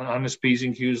 on his P's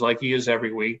and Q's like he is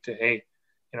every week to, hey,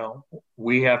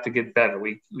 we have to get better.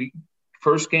 We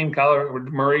first game, Kyler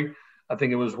Murray, I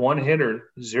think it was 1 hit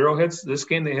or 0 hits. This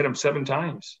game, they hit him 7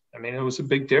 times. I mean, it was a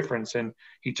big difference. And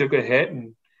he took a hit,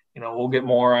 and we'll get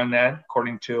more on that.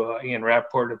 According to Ian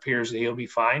Rappaport, it appears that he'll be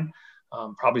fine.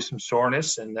 Probably some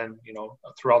soreness, and then,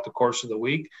 throughout the course of the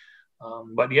week.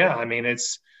 But, yeah, I mean,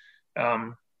 it's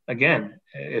again,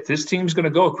 if this team's going to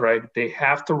go, Craig, they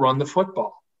have to run the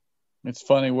football. It's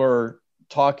funny. We're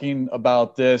talking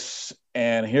about this,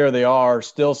 and here they are,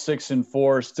 still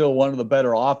 6-4, still one of the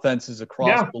better offenses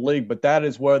across the league. But that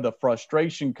is where the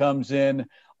frustration comes in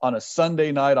on a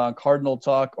Sunday night on Cardinal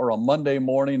Talk, or a Monday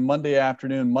morning, Monday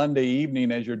afternoon, Monday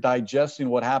evening, as you're digesting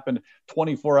what happened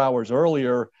 24 hours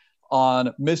earlier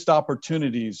on missed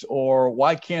opportunities, or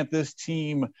why can't this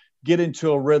team get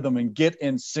into a rhythm and get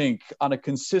in sync on a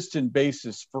consistent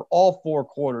basis for all 4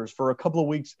 quarters for a couple of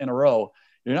weeks in a row.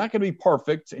 You're not going to be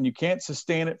perfect, and you can't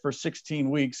sustain it for 16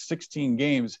 weeks, 16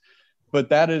 games. But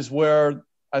that is where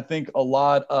I think a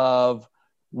lot of,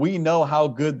 we know how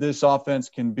good this offense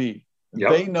can be. Yep.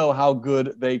 They know how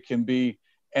good they can be.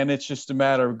 And it's just a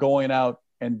matter of going out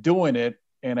and doing it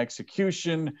in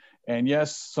execution. And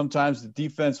yes, sometimes the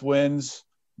defense wins,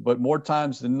 but more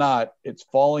times than not, it's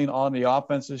falling on the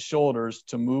offense's shoulders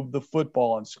to move the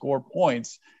football and score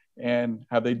points. And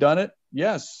have they done it?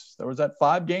 Yes. There was that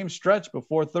 5-game stretch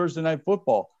before Thursday Night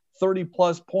Football,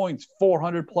 30-plus points,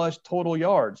 400-plus total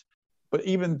yards. But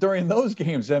even during those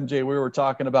games, MJ, we were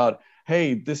talking about,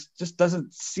 hey, this just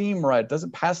doesn't seem right. It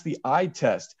doesn't pass the eye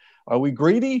test. Are we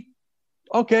greedy?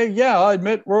 Okay, yeah, I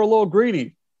admit we're a little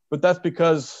greedy. But that's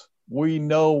because we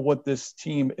know what this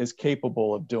team is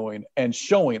capable of doing and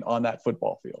showing on that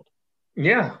football field.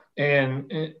 Yeah,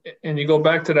 and you go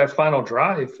back to that final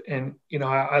drive, and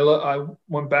I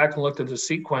went back and looked at the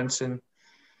sequence, and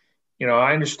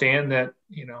I understand that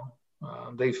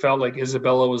they felt like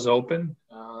Isabella was open.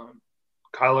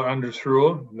 Kyler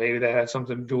underthrew him. Maybe that had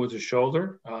something to do with his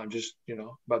shoulder.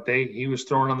 But he was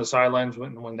thrown on the sidelines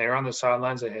when they were on the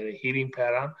sidelines. They had a heating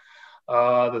pad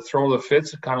on. The throw of the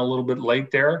fits kind of a little bit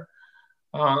late there.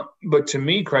 But to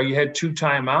me, Craig, you had 2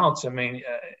 timeouts. I mean,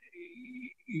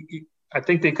 I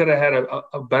think they could have had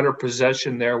a better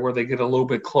possession there where they get a little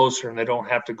bit closer and they don't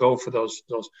have to go for those.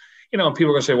 People are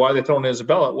going to say, why are they throwing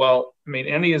Isabella? Well, I mean,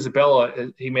 Andy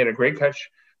Isabella, he made a great catch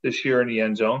this year in the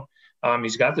end zone.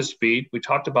 He's got the speed. We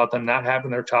talked about them not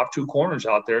having their top 2 corners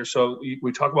out there. So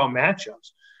we talk about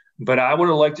matchups. But I would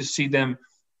have liked to see them,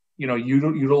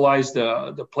 utilize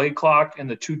the play clock and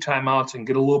the 2 timeouts and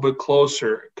get a little bit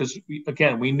closer. Because,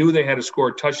 again, we knew they had to score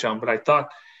a touchdown, but I thought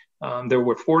there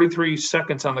were 43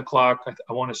 seconds on the clock,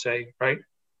 I want to say, right?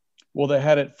 Well, they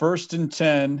had it 1st and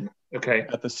 10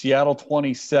 at the Seattle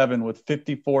 27 with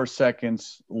 54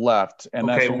 seconds left. And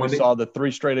that's when we saw the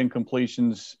 3 straight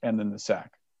incompletions and then the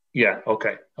sack. Yeah,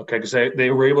 okay, because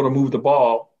they were able to move the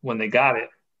ball when they got it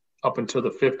up until the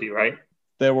 50, right?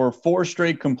 There were 4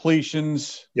 straight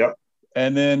completions. Yep.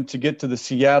 And then to get to the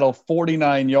Seattle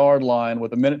 49-yard line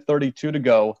with 1:32 to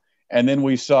go. And then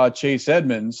we saw Chase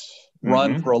Edmonds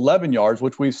run for 11 yards,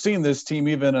 which we've seen this team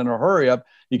even in a hurry up.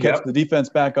 You catch the defense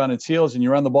back on its heels and you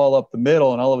run the ball up the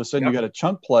middle, and all of a sudden you got a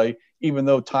chunk play, even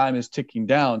though time is ticking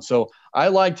down. So I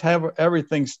liked how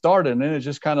everything started, and then it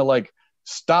just kind of like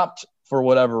stopped for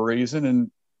whatever reason.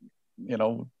 And,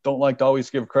 don't like to always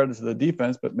give credit to the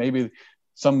defense, but maybe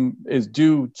some is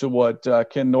due to what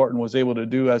Ken Norton was able to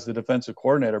do as the defensive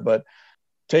coordinator. But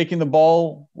taking the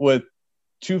ball with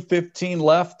 2:15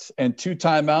 left and 2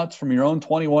 timeouts from your own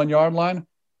 21-yard line,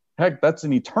 heck, that's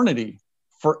an eternity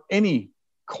for any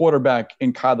quarterback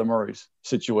in Kyler Murray's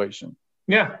situation.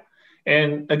 Yeah.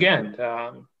 And again,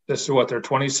 this is their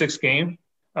 26th game.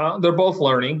 They're both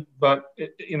learning, but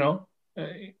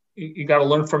you got to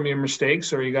learn from your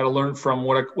mistakes, or you got to learn from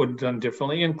what I would have done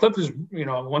differently. And Cliff is,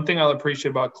 one thing I'll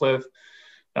appreciate about Cliff,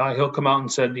 he'll come out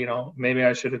and said, maybe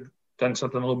I should have done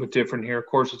something a little bit different here. Of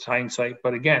course, it's hindsight.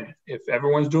 But again, if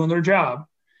everyone's doing their job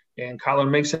and Kyler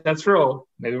makes that throw,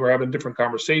 maybe we're having a different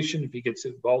conversation. If he gets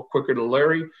the ball quicker to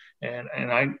Larry, and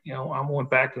I went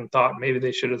back and thought maybe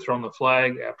they should have thrown the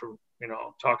flag after,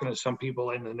 talking to some people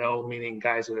in the know, meaning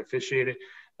guys that officiated.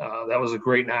 That was a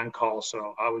great non-call,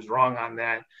 so I was wrong on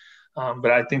that. But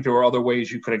I think there were other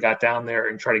ways you could have got down there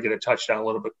and try to get a touchdown, a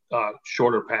little bit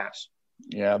shorter pass.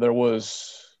 Yeah, there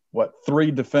was,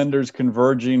 3 defenders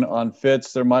converging on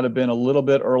Fitz. There might have been a little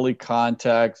bit early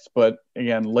contact, but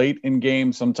again, late in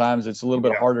game, sometimes it's a little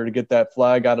bit harder to get that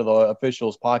flag out of the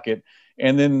official's pocket.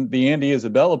 And then the Andy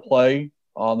Isabella play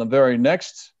on the very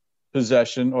next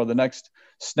possession or the next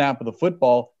snap of the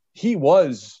football, he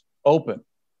was open.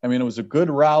 I mean, it was a good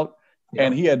route,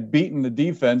 and he had beaten the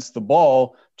defense. The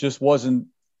ball just wasn't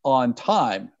on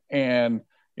time. And,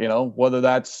 whether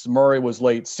that's Murray was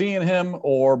late seeing him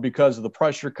or because of the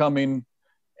pressure coming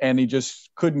and he just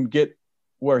couldn't get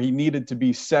where he needed to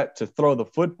be set to throw the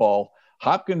football.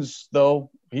 Hopkins,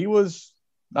 though, he was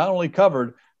not only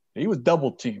covered, he was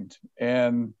double teamed.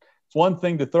 And it's one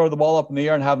thing to throw the ball up in the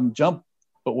air and have him jump,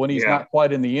 but when he's not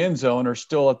quite in the end zone or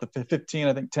still at the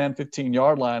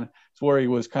 15-yard line, it's where he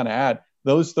was kind of at.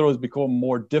 Those throws become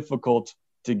more difficult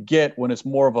to get when it's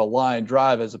more of a line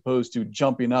drive as opposed to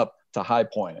jumping up to high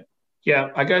point it.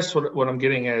 Yeah, I guess what I'm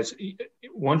getting at is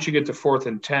once you get to 4th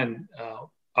and 10,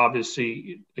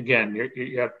 obviously, again,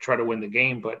 you have to try to win the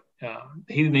game, but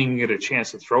he didn't even get a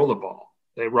chance to throw the ball.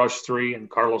 They rushed 3, and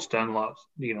Carlos Dunlap,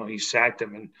 he sacked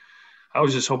him. And I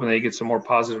was just hoping they get some more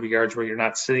positive yards where you're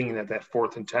not sitting at that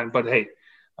 4th and 10. But, hey,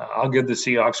 I'll give the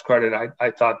Seahawks credit.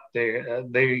 I thought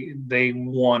they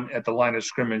won at the line of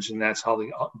scrimmage, and that's how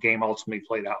the game ultimately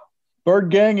played out.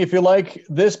 Bird Gang, if you like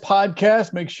this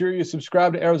podcast, make sure you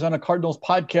subscribe to Arizona Cardinals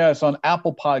podcast on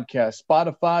Apple Podcasts,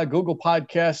 Spotify, Google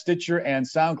Podcasts, Stitcher, and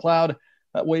SoundCloud.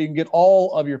 That way you can get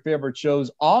all of your favorite shows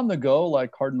on the go,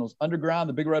 like Cardinals Underground,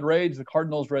 the Big Red Rage, the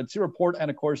Cardinals Red Sea Report, and,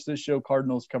 of course, this show,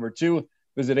 Cardinals Cover 2.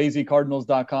 Visit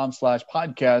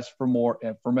azcardinals.com/podcast for more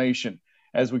information.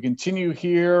 as we continue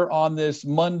here on this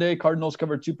Monday. Cardinals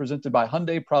Cover 2 presented by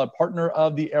Hyundai, proud partner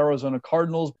of the Arizona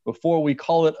Cardinals. Before we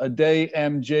call it a day,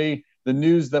 MJ, the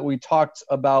news that we talked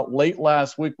about late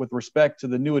last week with respect to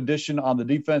the new addition on the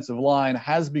defensive line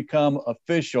has become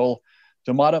official.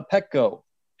 Domata Peko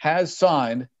has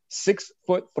signed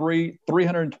 6'3",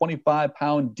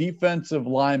 325-pound defensive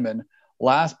lineman.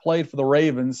 Last played for the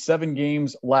Ravens 7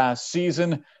 games last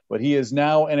season, but he is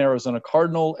now an Arizona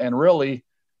Cardinal. And really,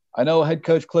 I know head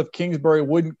coach Cliff Kingsbury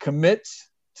wouldn't commit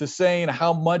to saying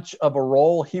how much of a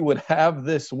role he would have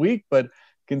this week, but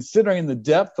considering the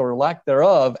depth or lack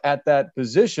thereof at that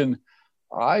position,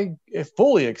 I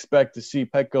fully expect to see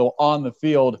Peko on the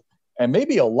field and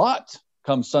maybe a lot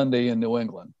come Sunday in New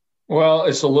England. Well,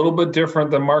 it's a little bit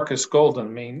different than Marcus Golden. I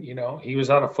mean, he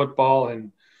was out of football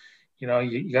and,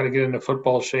 you got to get into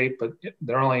football shape, but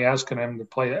they're only asking him to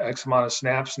play X amount of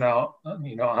snaps. Now,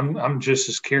 I'm just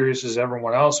as curious as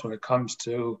everyone else when it comes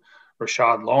to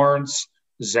Rashad Lawrence,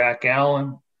 Zach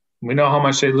Allen. We know how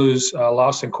much they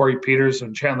lost in Corey Peters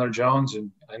and Chandler Jones,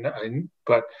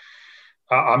 but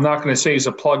I'm not going to say he's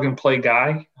a plug-and-play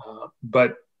guy,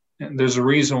 but there's a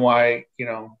reason why,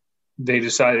 they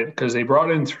decided, because they brought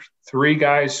in 3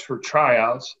 guys for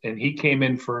tryouts, and he came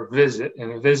in for a visit,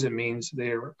 and a visit means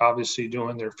they're obviously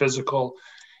doing their physical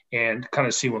and kind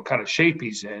of see what kind of shape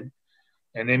he's in.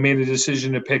 And they made a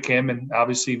decision to pick him, and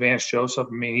obviously Vance Joseph.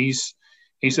 I mean,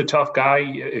 he's a tough guy.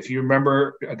 If you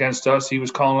remember against us, he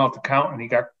was calling off the count, and he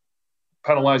got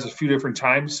penalized a few different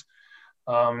times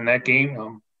in that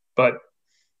game. But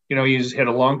he's had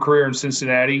a long career in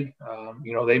Cincinnati.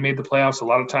 They made the playoffs a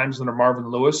lot of times under Marvin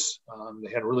Lewis.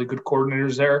 They had really good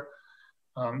coordinators there.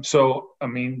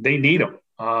 They need him.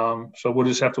 So we'll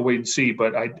just have to wait and see.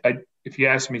 But if you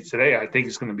ask me today, I think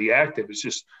he's going to be active. It's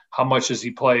just how much does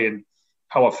he play and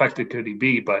how effective could he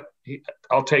be? But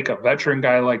I'll take a veteran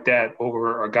guy like that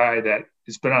over a guy that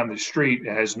has been on the street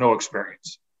and has no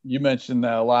experience. You mentioned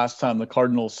that last time the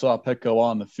Cardinals saw Peko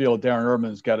on the field. Darren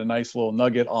Urban's got a nice little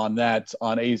nugget on that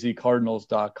on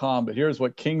azcardinals.com. But here's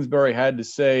what Kingsbury had to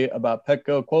say about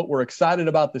Peko. Quote, "We're excited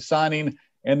about the signing,"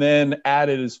 and then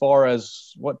added as far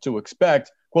as what to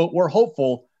expect. Quote, "We're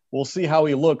hopeful. We'll see how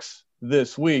he looks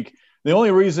this week." The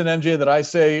only reason, MJ, that I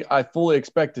say I fully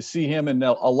expect to see him, and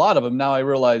a lot of them now I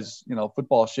realize,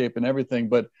 football shape and everything,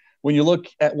 but when you look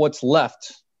at what's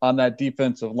left on that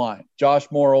defensive line, Josh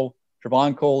Morrow,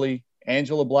 Trevon Coley,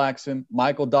 Angela Blackson,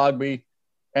 Michael Dogbe,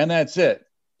 and that's it.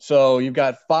 So you've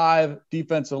got 5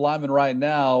 defensive linemen right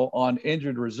now on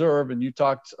injured reserve, and you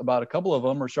talked about a couple of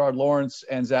them, Rashard Lawrence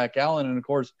and Zach Allen, and of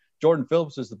course, Jordan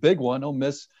Phillips is the big one. He'll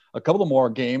miss a couple of more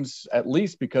games, at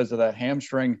least because of that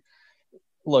hamstring.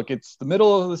 Look, it's the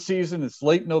middle of the season. It's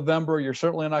late November. You're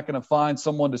certainly not going to find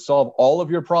someone to solve all of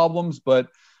your problems, but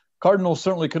Cardinals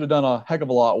certainly could have done a heck of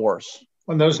a lot worse.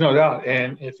 Well, there's no doubt.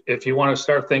 And if you want to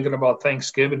start thinking about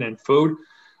Thanksgiving and food,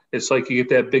 it's like you get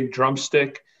that big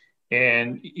drumstick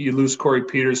and you lose Corey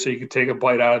Peters so you can take a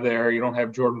bite out of there. You don't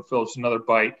have Jordan Phillips, another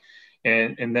bite.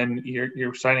 And then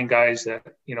you're signing guys that,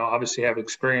 obviously have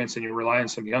experience, and you're relying on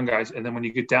some young guys. And then when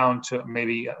you get down to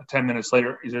maybe 10 minutes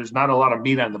later, there's not a lot of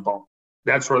meat on the bone.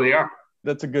 That's where they are.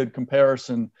 That's a good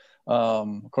comparison.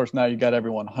 Of course, now you got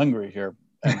everyone hungry here.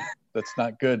 And that's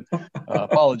not good.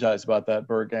 Apologize about that,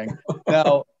 Bird Gang.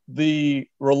 Now, the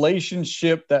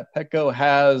relationship that Peko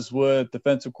has with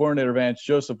defensive coordinator Vance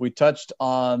Joseph, we touched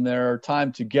on their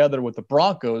time together with the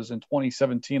Broncos in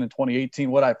 2017 and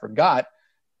 2018. What I forgot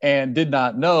and did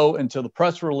not know until the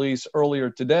press release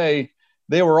earlier today,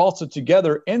 they were also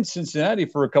together in Cincinnati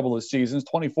for a couple of seasons,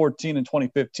 2014 and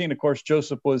 2015. Of course,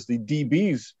 Joseph was the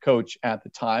DB's coach at the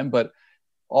time, but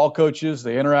all coaches,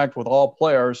 they interact with all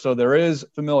players. So there is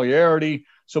familiarity.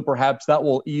 So perhaps that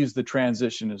will ease the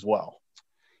transition as well.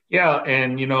 Yeah.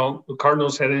 And, the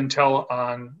Cardinals had intel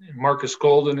on Marcus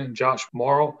Golden and Josh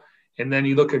Morrow. And then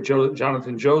you look at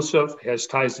Jonathan Joseph, has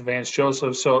ties to Vance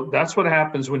Joseph. So that's what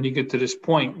happens when you get to this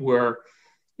point where,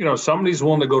 somebody's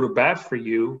willing to go to bat for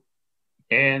you,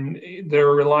 and they're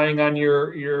relying on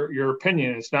your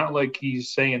opinion. It's not like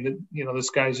he's saying that, this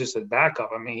guy's just a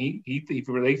backup. I mean, he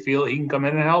they feel he can come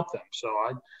in and help them. So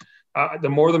the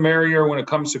more the merrier when it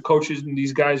comes to coaches and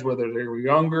these guys, whether they're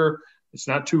younger. It's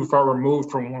not too far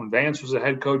removed from when Vance was a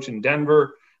head coach in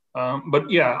Denver.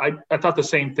 But yeah, I thought the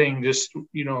same thing, just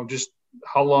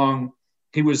how long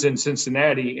he was in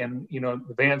Cincinnati, and,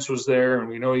 Vance was there, and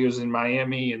we know he was in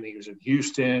Miami and he was in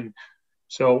Houston.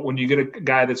 So when you get a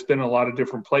guy that's been in a lot of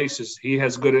different places, he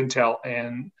has good intel.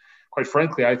 And quite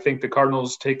frankly, I think the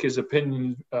Cardinals take his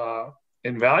opinion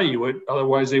and value it.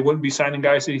 Otherwise, they wouldn't be signing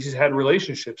guys that he's had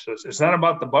relationships with. It's not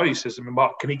about the buddy system.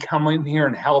 About, can he come in here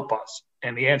and help us?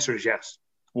 And the answer is yes.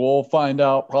 We'll find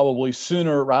out probably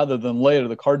sooner rather than later.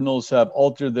 The Cardinals have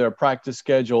altered their practice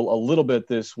schedule a little bit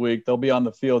this week. They'll be on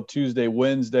the field Tuesday,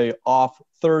 Wednesday, off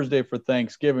Thursday for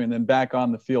Thanksgiving, and then back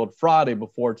on the field Friday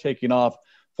before taking off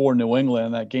for New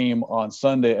England, that game on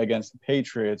Sunday against the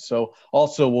Patriots. So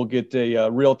also we'll get a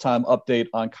real-time update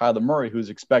on Kyler Murray, who's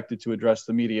expected to address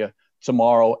the media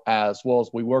tomorrow, as well as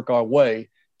we work our way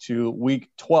to Week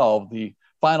 12, the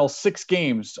final 6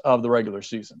 games of the regular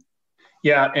season.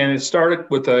 Yeah, and it started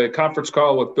with a conference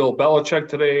call with Bill Belichick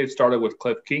today. It started with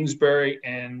Cliff Kingsbury,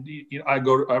 and I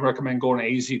recommend going to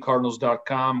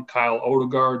azcardinals.com. Kyle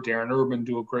Odegaard, Darren Urban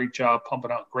do a great job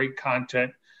pumping out great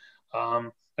content.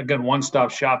 Again, one-stop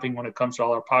shopping when it comes to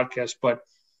all our podcasts. But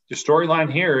the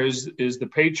storyline here is the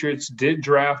Patriots did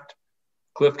draft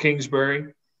Cliff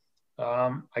Kingsbury.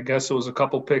 I guess it was a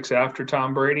couple picks after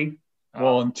Tom Brady.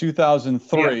 Well, in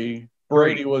 2003. Yeah.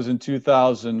 Brady was in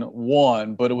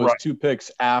 2001, but it was 2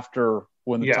 picks after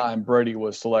when the time Brady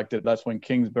was selected. That's when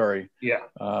Kingsbury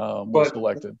was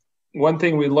selected. One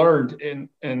thing we learned,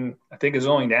 and I think is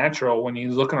only natural when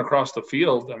he's looking across the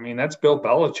field, I mean, that's Bill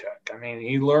Belichick. I mean,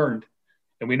 he learned,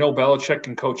 and we know Belichick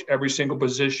can coach every single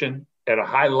position at a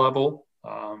high level.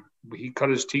 He cut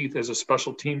his teeth as a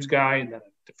special teams guy and then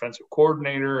a defensive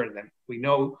coordinator. And then we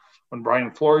know when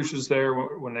Brian Flores was there,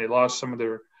 when they lost some of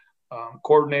their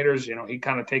coordinators, he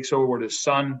kind of takes over with his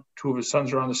son. 2 of his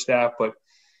sons are on the staff, but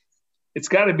it's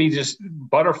got to be just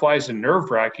butterflies and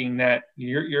nerve-wracking that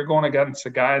you're going against a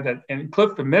guy that, and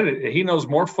Cliff admitted it, he knows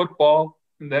more football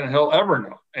than he'll ever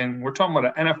know. And we're talking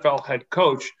about an NFL head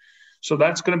coach. So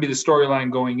that's going to be the storyline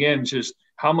going in, just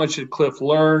how much did Cliff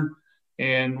learn?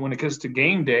 And when it gets to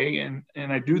game day, and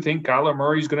I do think Kyler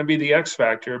Murray is going to be the X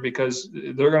factor because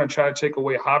they're going to try to take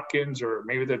away Hopkins, or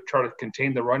maybe they'll try to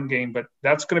contain the run game. But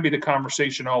that's going to be the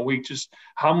conversation all week, just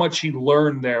how much he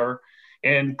learned there.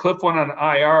 And Cliff went on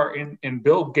IR, and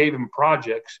Bill gave him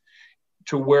projects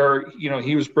to where,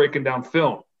 he was breaking down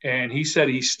film. And he said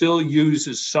he still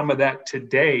uses some of that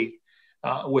today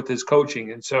with his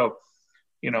coaching. And so,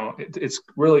 it's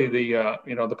really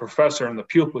the professor and the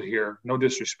pupil here. No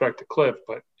disrespect to Cliff,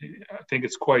 but I think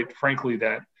it's quite frankly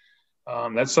that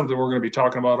that's something we're going to be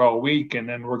talking about all week, and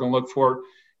then we're going to look for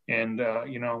it. And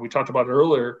we talked about it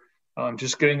earlier,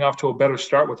 just getting off to a better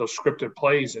start with those scripted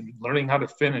plays and learning how to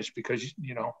finish, because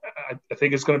I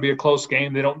think it's going to be a close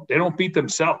game. They don't beat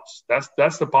themselves.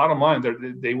 That's the bottom line.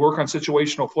 They work on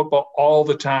situational football all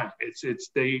the time.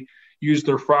 They use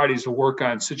their Fridays to work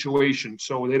on situations,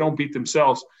 so they don't beat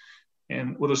themselves.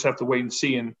 And we'll just have to wait and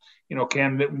see. And,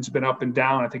 Cam Newton's been up and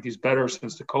down. I think he's better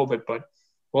since the COVID, but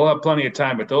we'll have plenty of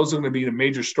time. But those are going to be the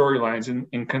major storylines.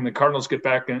 And can the Cardinals get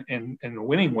back in the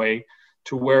winning way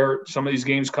to where some of these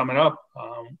games coming up,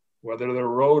 whether they're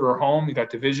road or home, you got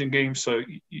division games. So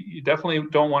you definitely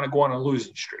don't want to go on a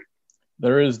losing streak.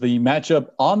 There is the matchup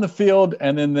on the field,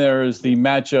 and then there is the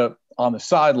matchup on the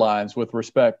sidelines with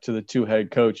respect to the 2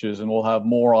 head coaches, and we'll have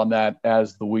more on that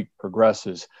as the week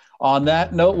progresses. On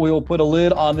that note, we will put a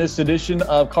lid on this edition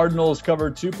of Cardinals Cover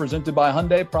 2 presented by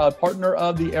Hyundai, proud partner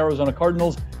of the Arizona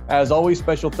Cardinals. As always,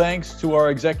 special thanks to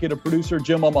our executive producer,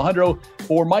 Jim Alejandro.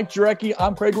 For Mike Jurecki,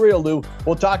 I'm Craig Riolu.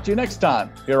 We'll talk to you next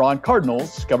time here on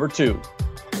Cardinals Cover 2.